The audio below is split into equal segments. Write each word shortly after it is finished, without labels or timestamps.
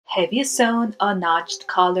Have you sewn a notched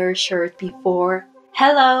collar shirt before?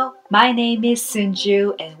 Hello, my name is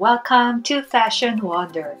Sunju and welcome to Fashion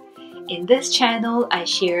Wonder. In this channel, I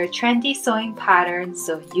share trendy sewing patterns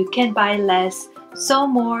so you can buy less, sew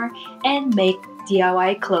more, and make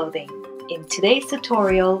DIY clothing. In today's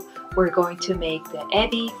tutorial, we're going to make the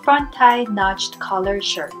Evie front tie notched collar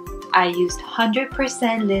shirt. I used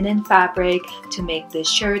 100% linen fabric to make this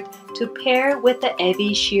shirt to pair with the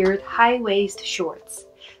Evie shirred high-waist shorts.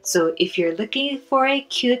 So if you're looking for a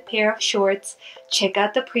cute pair of shorts, check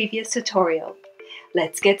out the previous tutorial.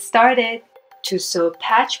 Let's get started. To sew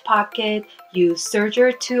patch pocket, use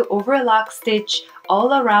serger to overlock stitch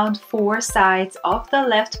all around 4 sides of the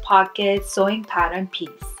left pocket sewing pattern piece.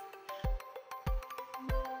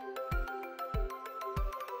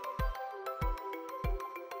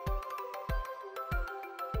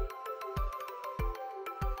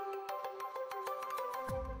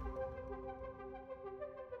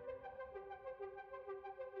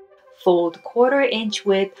 Fold 1/4 inch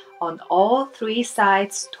width on all 3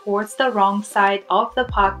 sides towards the wrong side of the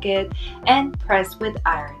pocket and press with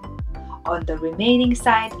iron. On the remaining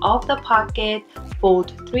side of the pocket,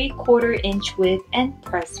 fold 3/4 inch width and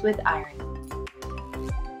press with iron.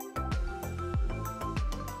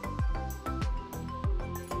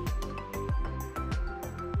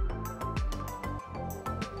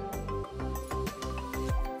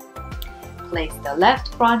 Place the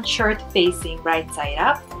left front shirt facing right side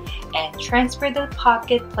up and transfer the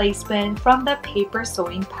pocket placement from the paper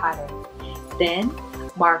sewing pattern. Then,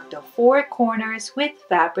 mark the 4 corners with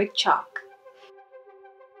fabric chalk.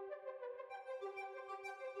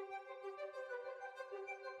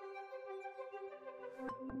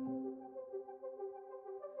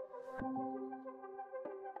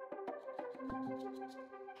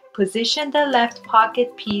 Position the left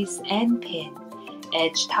pocket piece and pin.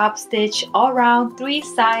 Edge top stitch around 3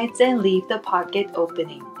 sides and leave the pocket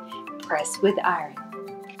opening. Press with iron.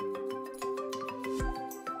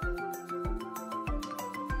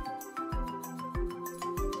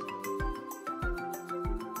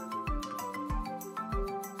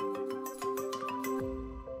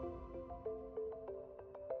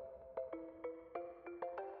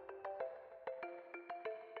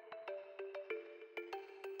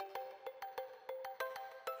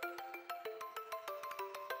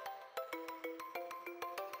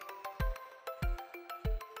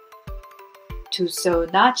 To sew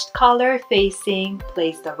notched collar facing,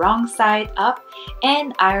 place the wrong side up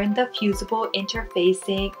and iron the fusible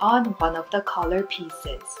interfacing on one of the collar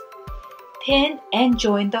pieces. Pin and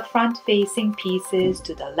join the front facing pieces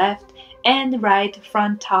to the left and right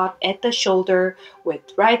front top at the shoulder with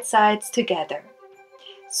right sides together.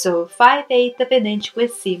 Sew 5/8 of an inch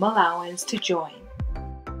with seam allowance to join.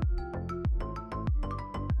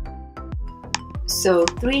 Sew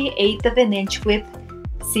 3/8 of an inch with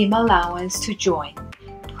seam allowance to join.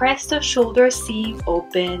 Press the shoulder seam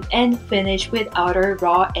open and finish with outer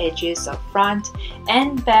raw edges of front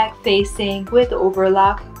and back facing with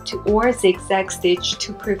overlock or zigzag stitch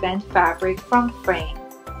to prevent fabric from fraying.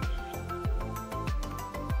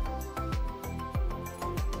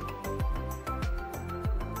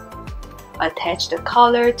 Attach the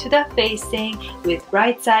collar to the facing with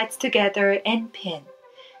right sides together and pin.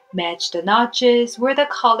 Match the notches where the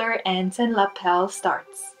collar ends and lapel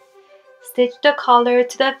starts. Stitch the collar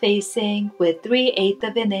to the facing with 3/8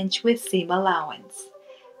 of an inch with seam allowance.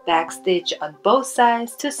 Backstitch on both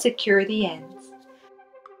sides to secure the ends.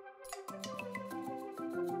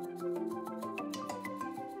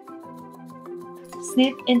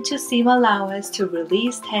 Snip into seam allowance to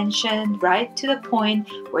release tension right to the point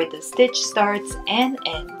where the stitch starts and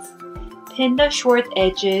ends. Pin the short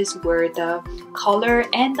edges where the collar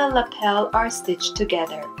and the lapel are stitched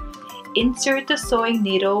together. Insert the sewing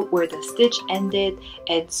needle where the stitch ended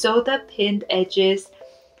and sew the pinned edges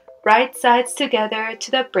right sides together to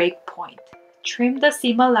the break point. Trim the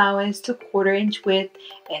seam allowance to 1/4 inch width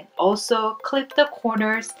and also clip the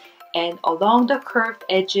corners and along the curved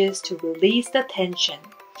edges to release the tension.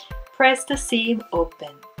 Press the seam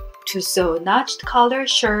open. To sew notched collar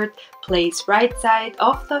shirt, place right side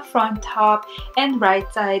of the front top and right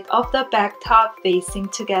side of the back top facing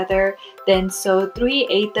together, then sew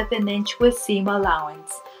 3/8 of an inch with seam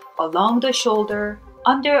allowance along the shoulder,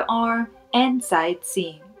 underarm, and side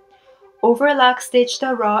seam. Overlock stitch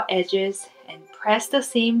the raw edges and press the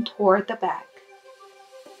seam toward the back.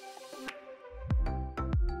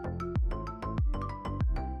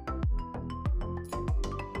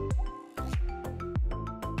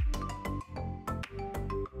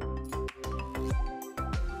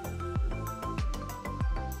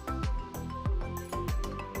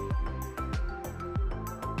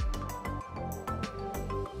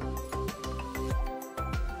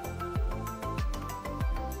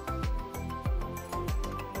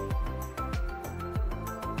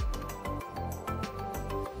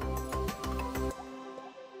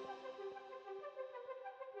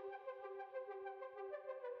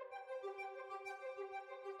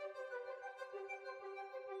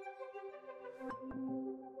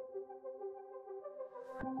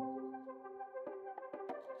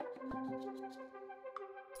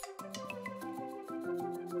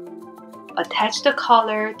 Attach the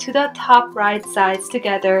collar to the top right sides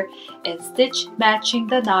together and stitch matching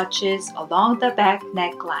the notches along the back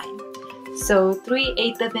neckline. Sew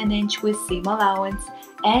 3/8 of an inch with seam allowance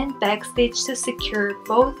and backstitch to secure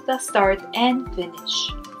both the start and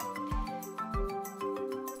finish.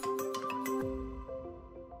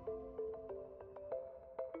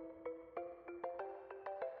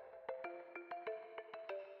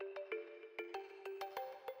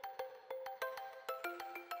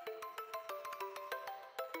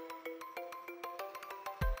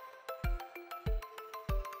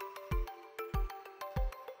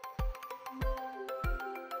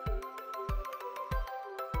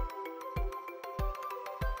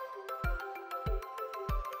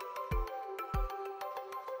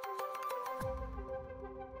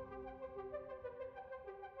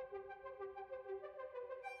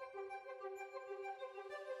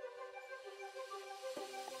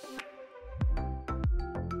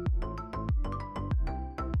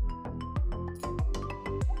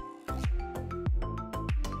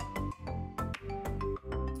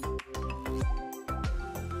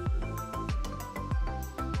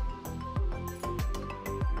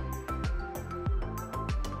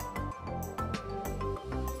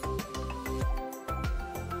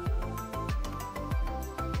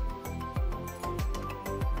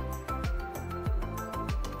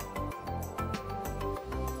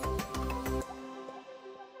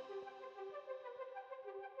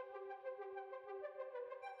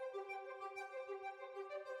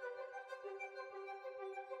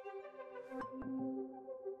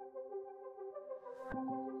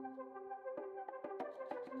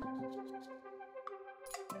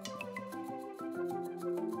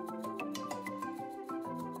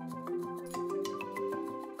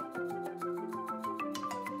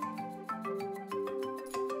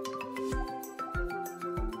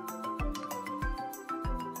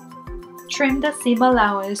 Trim the seam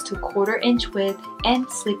allowance to 1/4 inch width and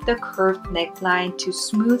slip the curved neckline to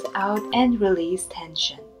smooth out and release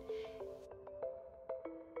tension.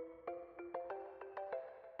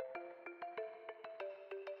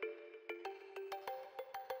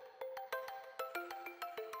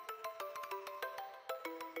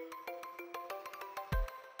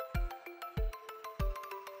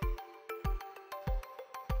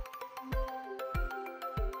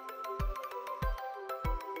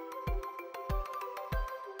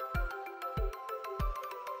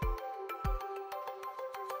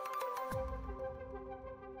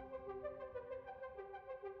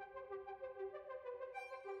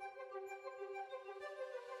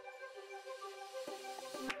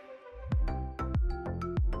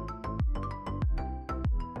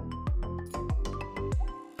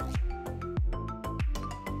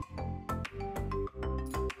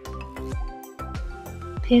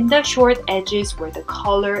 Pin the short edges where the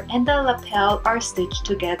collar and the lapel are stitched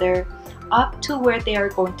together up to where they are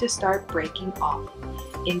going to start breaking off.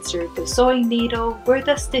 Insert the sewing needle where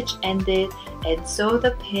the stitch ended and sew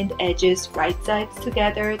the pinned edges right sides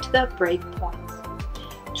together to the break point.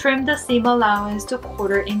 Trim the seam allowance to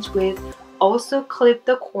 1/4 inch width. Also clip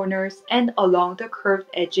the corners and along the curved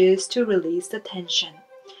edges to release the tension.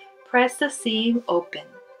 Press the seam open.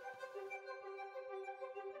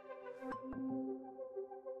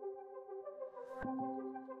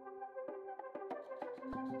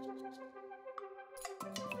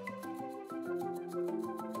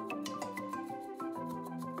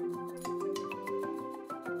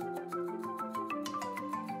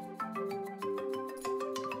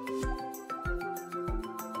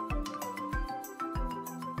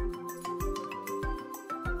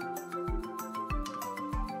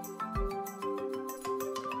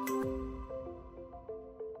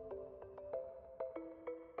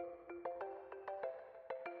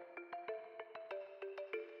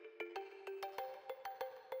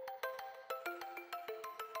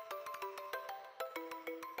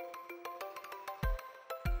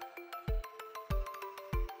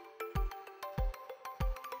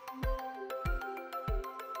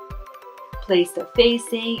 Place the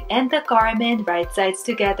facing and the garment right sides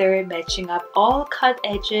together, matching up all cut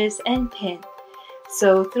edges and pin.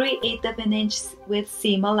 Sew 3/8 of an inch with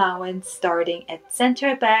seam allowance starting at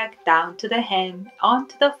center back down to the hem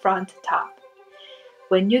onto the front top.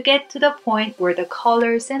 When you get to the point where the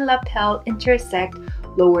collars and lapel intersect,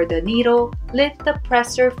 lower the needle, lift the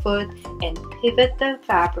presser foot, and pivot the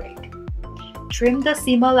fabric. Trim the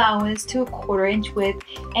seam allowance to 1/4 inch width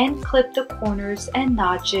and clip the corners and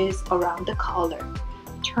notches around the collar.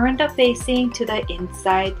 Turn the facing to the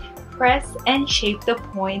inside, Press and shape the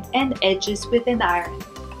point and edges with an iron.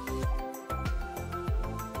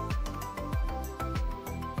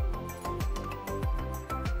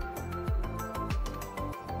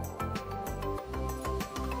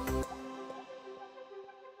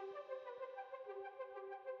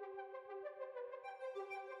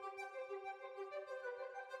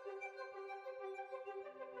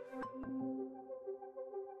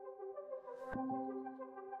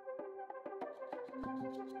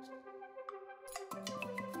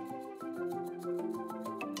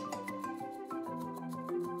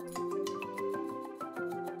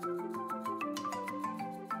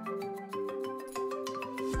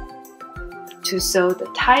 To sew the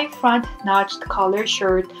tie front notched collar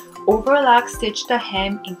shirt, overlock stitch the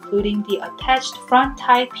hem including the attached front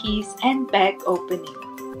tie piece and back opening.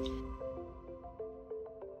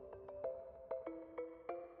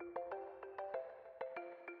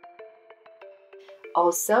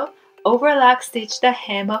 Also, overlock stitch the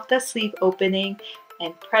hem of the sleeve opening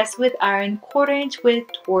and press with iron 1/4 inch width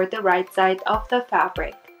toward the right side of the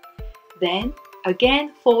fabric. Then,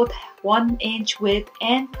 again fold 1 inch width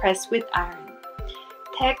and press with iron.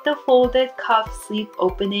 Tack the folded cuff sleeve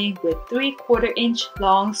opening with 3/4 inch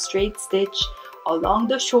long straight stitch along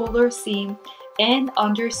the shoulder seam and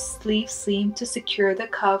under sleeve seam to secure the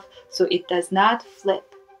cuff so it does not flip.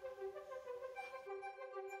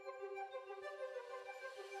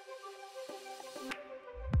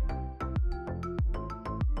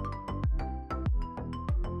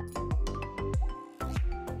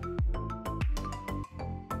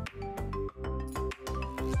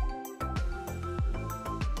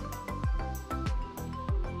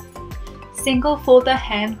 Single fold the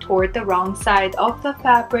hem toward the wrong side of the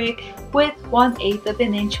fabric with 1/8 of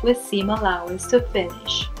an inch with seam allowance to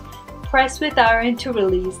finish. Press with iron to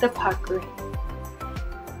release the puckering.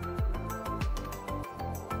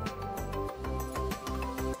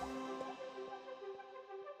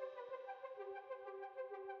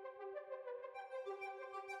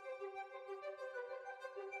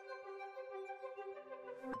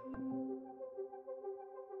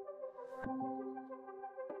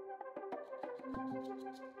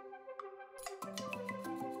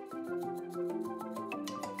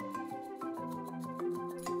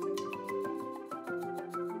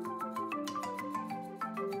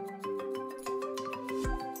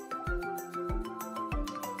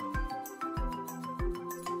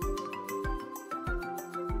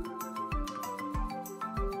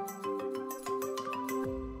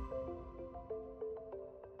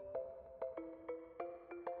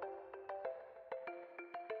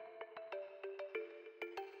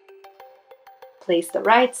 Place the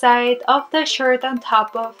right side of the shirt on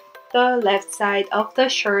top of the left side of the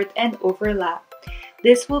shirt and overlap.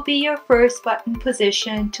 This will be your first button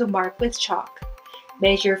position to mark with chalk.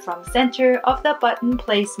 Measure from center of the button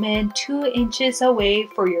placement 2 inches away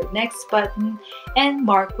for your next button and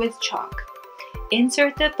mark with chalk.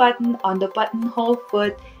 Insert the button on the buttonhole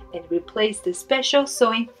foot and replace the special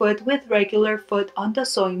sewing foot with regular foot on the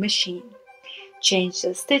sewing machine. Change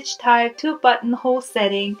the stitch type to buttonhole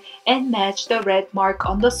setting and match the red mark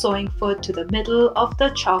on the sewing foot to the middle of the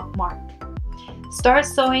chalk mark. Start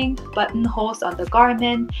sewing buttonholes on the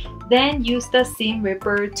garment, then use the seam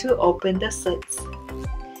ripper to open the slits.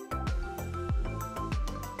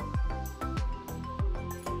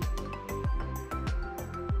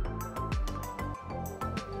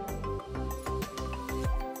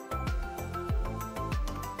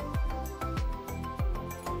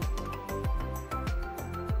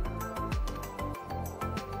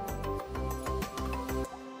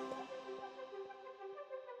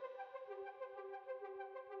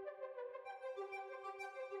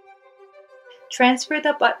 Transfer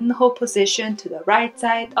the buttonhole position to the right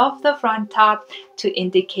side of the front top to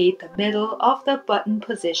indicate the middle of the button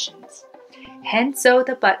positions. Hand sew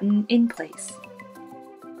the button in place.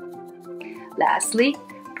 Lastly,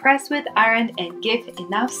 press with iron and give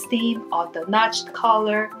enough steam on the notched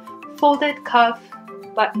collar, folded cuff,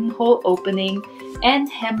 buttonhole opening, and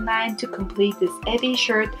hemline to complete this Evie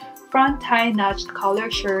shirt front tie notched collar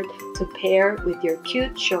shirt to pair with your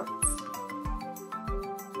cute shorts.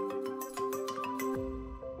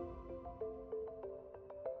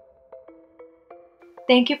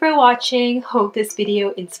 Thank you for watching. Hope this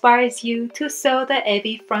video inspires you to sew the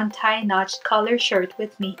Evie front tie notched collar shirt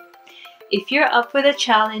with me. If you're up for the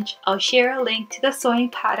challenge, I'll share a link to the sewing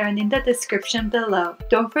pattern in the description below.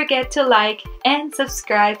 Don't forget to like and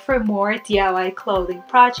subscribe for more DIY clothing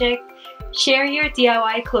projects. Share your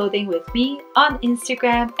DIY clothing with me on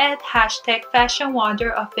Instagram at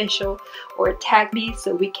 #FashionWanderOfficial or tag me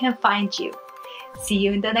so we can find you. See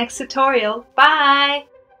you in the next tutorial. Bye!